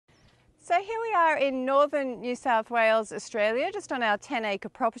So here we are in northern New South Wales, Australia, just on our 10-acre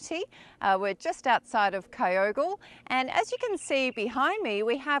property. We're just outside of Kyogle, and as you can see behind me,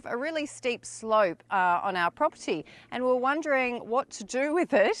 we have a really steep slope on our property, and we're wondering what to do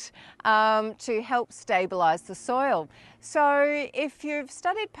with it to help stabilise the soil. So if you've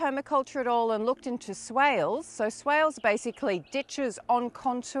studied permaculture at all and looked into swales, so swales are basically ditches on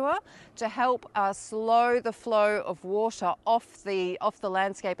contour to help slow the flow of water off the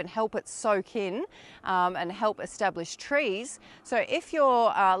landscape and help it soak in and help establish trees. So if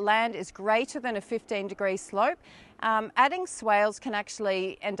your land is greater than a 15-degree slope, adding swales can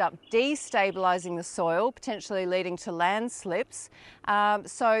actually end up destabilising the soil, potentially leading to landslips.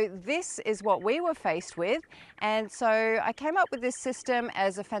 So this is what we were faced with, and so I came up with this system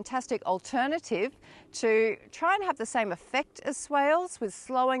as a fantastic alternative to try and have the same effect as swales, with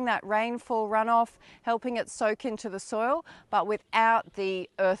slowing that rainfall runoff, helping it soak into the soil, but without the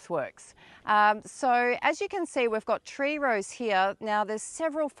earthworks. So as you can see, we've got tree rows here. Now there's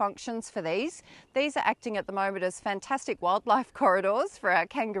several functions for these. These are acting at the moment as fantastic wildlife corridors for our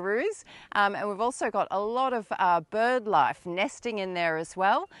kangaroos, and we've also got a lot of bird life nesting in there as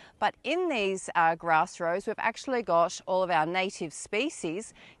well. But in these grass rows, we've actually got all of our native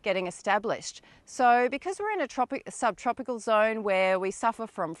species getting established. So because we're in a subtropical zone where we suffer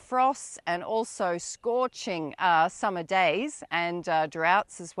from frosts and also scorching summer days and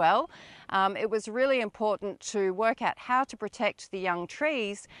droughts as well, it was really important to work out how to protect the young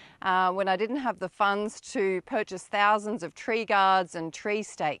trees when I didn't have the funds to purchase thousands of tree guards and tree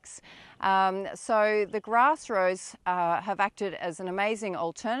stakes. So the grass rows have acted as an amazing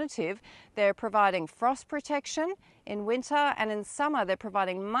alternative. They're providing frost protection in winter, and in summer they're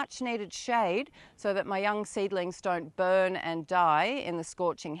providing much needed shade so that my young seedlings don't burn and die in the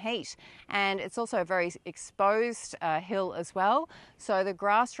scorching heat. And it's also a very exposed hill as well, so the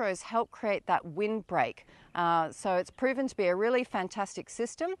grass rows help create that windbreak. So it's proven to be a really fantastic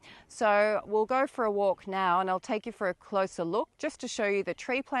system. So we'll go for a walk now and I'll take you for a closer look just to show you the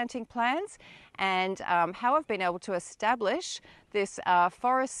tree planting plans and how I've been able to establish this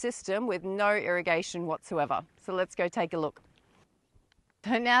forest system with no irrigation whatsoever. So let's go take a look.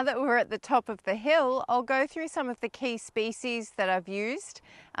 So now that we're at the top of the hill, I'll go through some of the key species that I've used,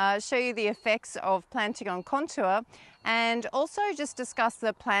 show you the effects of planting on contour, and also just discuss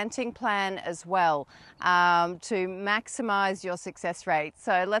the planting plan as well to maximise your success rate.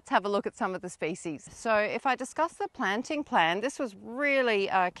 So let's have a look at some of the species. So if I discuss the planting plan, this was really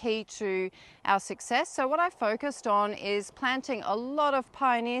key to our success. So what I focused on is planting a lot of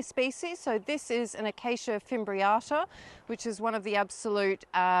pioneer species. So this is an Acacia fimbriata, which is one of the absolute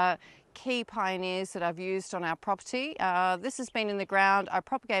key pioneers that I've used on our property. This has been in the ground. I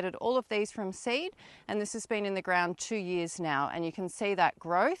propagated all of these from seed, and this has been in the ground 2 years now, and you can see that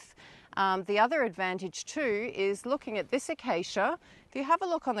growth. The other advantage too is looking at this acacia. If you have a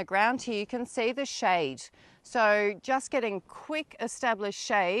look on the ground here, you can see the shade. So just getting quick established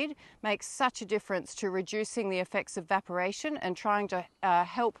shade makes such a difference to reducing the effects of evaporation and trying to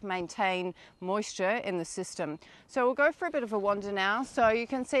help maintain moisture in the system. So we'll go for a bit of a wander now. So you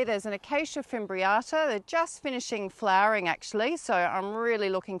can see there's an Acacia fimbriata. They're just finishing flowering actually, so I'm really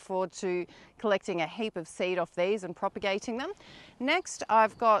looking forward to collecting a heap of seed off these and propagating them. Next,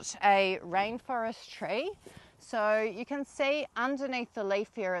 I've got a rainforest tree. So you can see underneath the leaf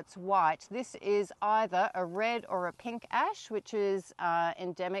here it's white. This is either a red or a pink ash, which is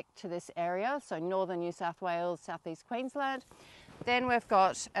endemic to this area, so northern New South Wales, southeast Queensland. Then we've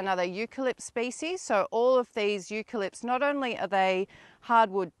got another eucalypt species. So all of these eucalypts, not only are they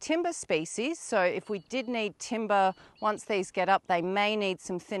hardwood timber species, so if we did need timber, once these get up, they may need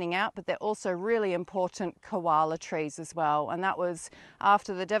some thinning out, but they're also really important koala trees as well. And that was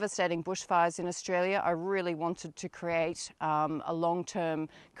after the devastating bushfires in Australia. I really wanted to create a long-term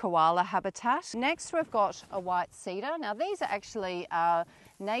koala habitat. Next, we've got a white cedar. Now these are actually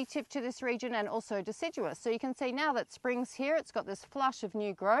native to this region and also deciduous. So you can see now that spring's here, it's got this flush of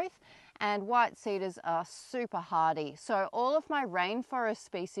new growth, and white cedars are super hardy. So all of my rainforest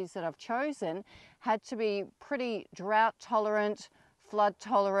species that I've chosen had to be pretty drought tolerant, flood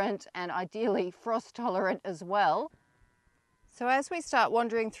tolerant, and ideally frost tolerant as well. So as we start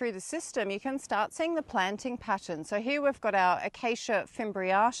wandering through the system, you can start seeing the planting pattern. So here we've got our Acacia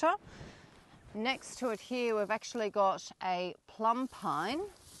fimbriata. Next to it here, we've actually got a plum pine.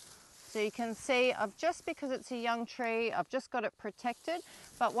 So you can see because it's a young tree, I've just got it protected.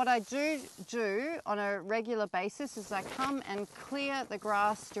 But what I do on a regular basis is I come and clear the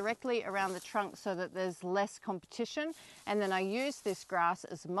grass directly around the trunk so that there's less competition. And then I use this grass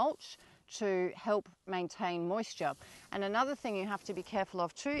as mulch to help maintain moisture. And another thing you have to be careful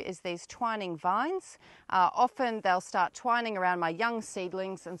of too is these twining vines. Often they'll start twining around my young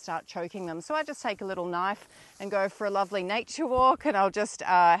seedlings and start choking them. So I just take a little knife and go for a lovely nature walk, and I'll just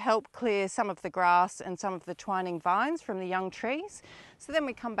help clear some of the grass and some of the twining vines from the young trees. So then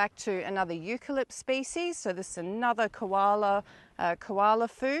we come back to another eucalypt species. So this is another koala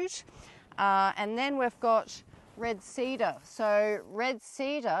food. And then we've got red cedar. So red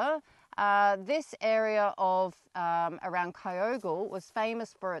cedar, this area of around Kyogle was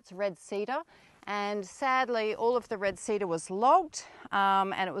famous for its red cedar, and sadly all of the red cedar was logged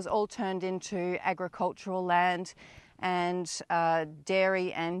and it was all turned into agricultural land and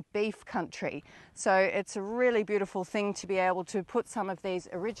dairy and beef country. So it's a really beautiful thing to be able to put some of these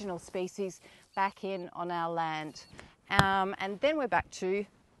original species back in on our land. And then we're back to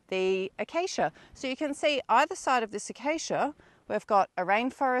the acacia. So you can see either side of this acacia, we've got a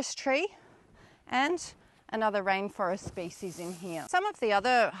rainforest tree and another rainforest species in here. Some of the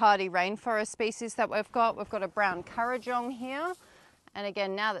other hardy rainforest species that we've got a brown currajong here. And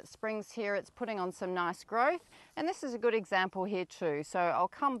again, now that spring's here, it's putting on some nice growth. And this is a good example here too. So I'll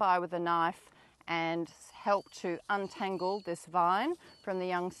come by with a knife and help to untangle this vine from the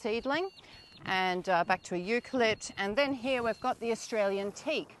young seedling. And back to a eucalypt. And then here we've got the Australian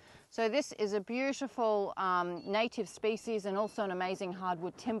teak. So this is a beautiful native species and also an amazing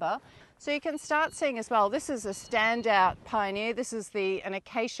hardwood timber. So you can start seeing as well, this is a standout pioneer. This is an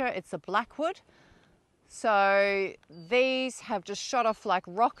acacia, it's a blackwood. So these have just shot off like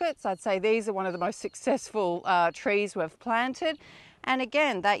rockets. I'd say these are one of the most successful trees we've planted. And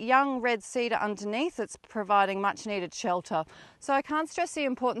again, that young red cedar underneath, it's providing much needed shelter. So I can't stress the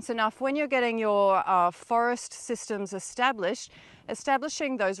importance enough when you're getting your forest systems established,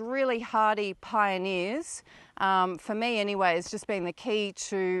 establishing those really hardy pioneers, for me anyway, has just been the key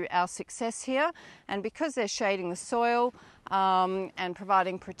to our success here. And because they're shading the soil and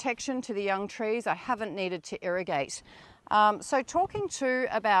providing protection to the young trees, I haven't needed to irrigate. So talking too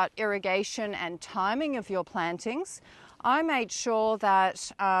about irrigation and timing of your plantings, I made sure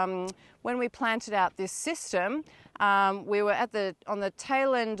that when we planted out this system, we were on the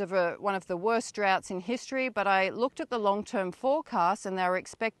tail end of one of the worst droughts in history, but I looked at the long-term forecast and they were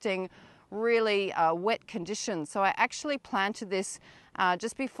expecting really wet conditions. So I actually planted this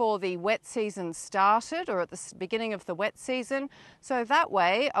just before the wet season started, or at the beginning of the wet season. So that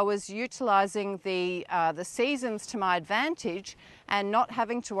way I was utilising the seasons to my advantage and not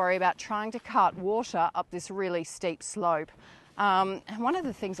having to worry about trying to cart water up this really steep slope. And one of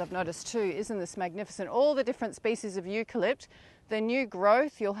the things I've noticed too, isn't this magnificent, all the different species of eucalypt, the new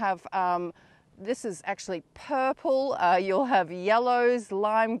growth, you'll have this is actually purple, you'll have yellows,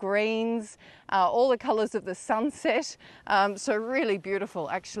 lime greens, all the colours of the sunset, so really beautiful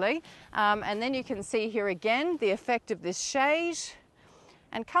actually. And then you can see here again the effect of this shade.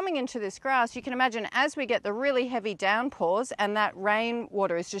 And coming into this grass, you can imagine as we get the really heavy downpours and that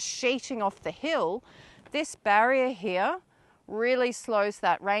rainwater is just sheeting off the hill, this barrier here really slows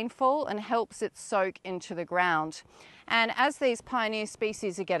that rainfall and helps it soak into the ground. And as these pioneer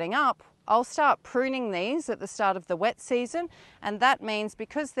species are getting up, I'll start pruning these at the start of the wet season, and that means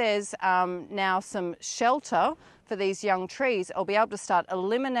because there's now some shelter for these young trees, I'll be able to start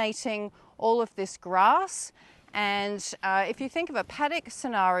eliminating all of this grass. And if you think of a paddock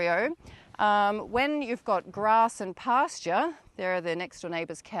scenario, when you've got grass and pasture, there are the next door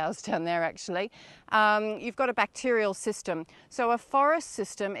neighbour's cows down there actually, you've got a bacterial system. So a forest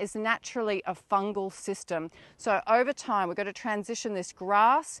system is naturally a fungal system. So over time we're going to transition this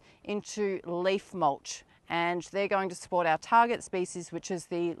grass into leaf mulch, and they're going to support our target species, which is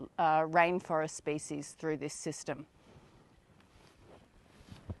the rainforest species, through this system.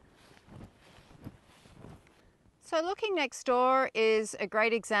 So looking next door is a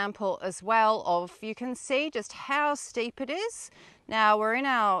great example as well of, you can see just how steep it is. Now we're in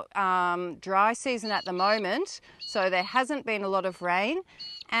our dry season at the moment, so there hasn't been a lot of rain.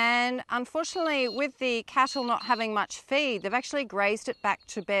 And unfortunately, with the cattle not having much feed, they've actually grazed it back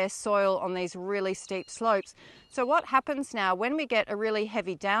to bare soil on these really steep slopes. So what happens now, when we get a really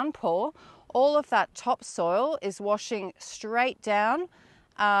heavy downpour, all of that topsoil is washing straight down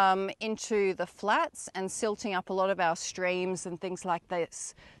into the flats and silting up a lot of our streams and things like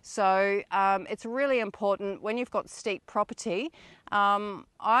this. So it's really important when you've got steep property.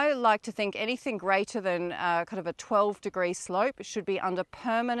 I like to think anything greater than kind of a 12-degree slope should be under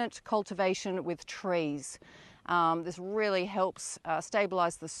permanent cultivation with trees. This really helps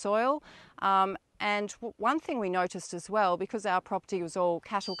stabilise the soil. And one thing we noticed as well, because our property was all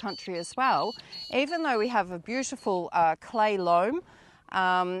cattle country as well, even though we have a beautiful clay loam,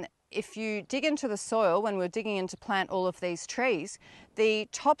 if you dig into the soil, when we're digging in to plant all of these trees, the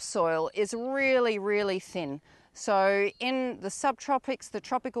topsoil is really, really thin. So in the subtropics, the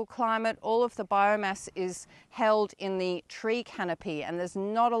tropical climate, all of the biomass is held in the tree canopy and there's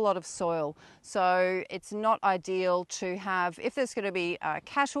not a lot of soil. So it's not ideal to have, if there's going to be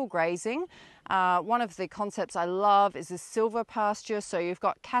cattle grazing, one of the concepts I love is this silver pasture. So you've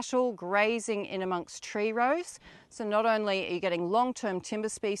got cattle grazing in amongst tree rows. So not only are you getting long-term timber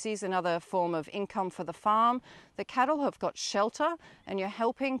species, another form of income for the farm, the cattle have got shelter and you're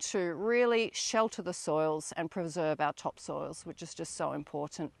helping to really shelter the soils and preserve our topsoils, which is just so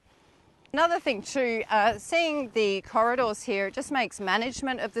important. Another thing too, seeing the corridors here, it just makes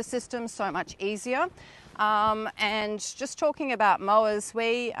management of the system so much easier. And just talking about mowers,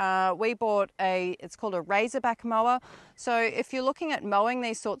 we bought it's called a razorback mower. So if you're looking at mowing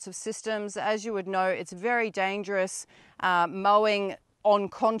these sorts of systems, as you would know, it's very dangerous mowing on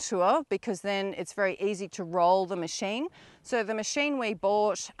contour, because then it's very easy to roll the machine. So the machine we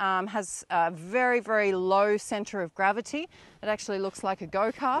bought has a very, very low center of gravity. It actually looks like a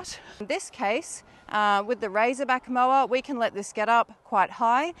go-kart. In this case, with the razorback mower, we can let this get up quite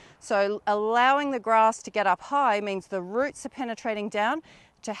high. So allowing the grass to get up high means the roots are penetrating down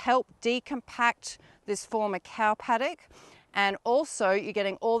to help decompact this former cow paddock. And also you're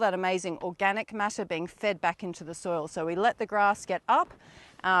getting all that amazing organic matter being fed back into the soil. So we let the grass get up,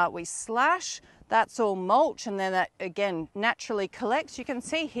 we slash, that's all mulch, and then that again naturally collects. You can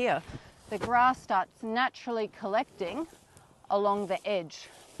see here the grass starts naturally collecting along the edge.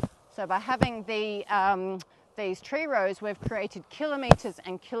 So by having these tree rows, we've created kilometres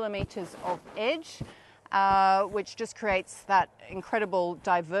and kilometres of edge, which just creates that incredible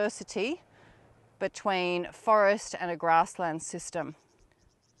diversity between forest and a grassland system.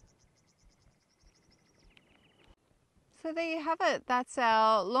 So there you have it. That's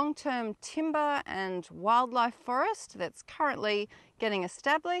our long-term timber and wildlife forest that's currently getting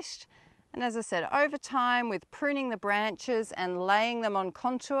established. And as I said, over time, with pruning the branches and laying them on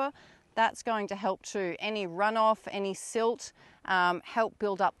contour, that's going to help to any runoff, any silt, help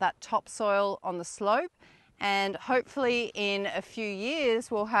build up that topsoil on the slope. And hopefully in a few years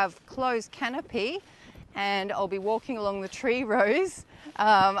we'll have closed canopy and I'll be walking along the tree rows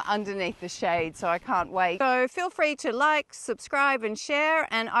underneath the shade, so I can't wait. So feel free to like, subscribe and share,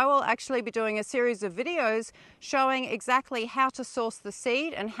 and I will actually be doing a series of videos showing exactly how to source the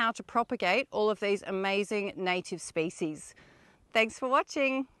seed and how to propagate all of these amazing native species. Thanks for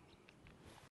watching.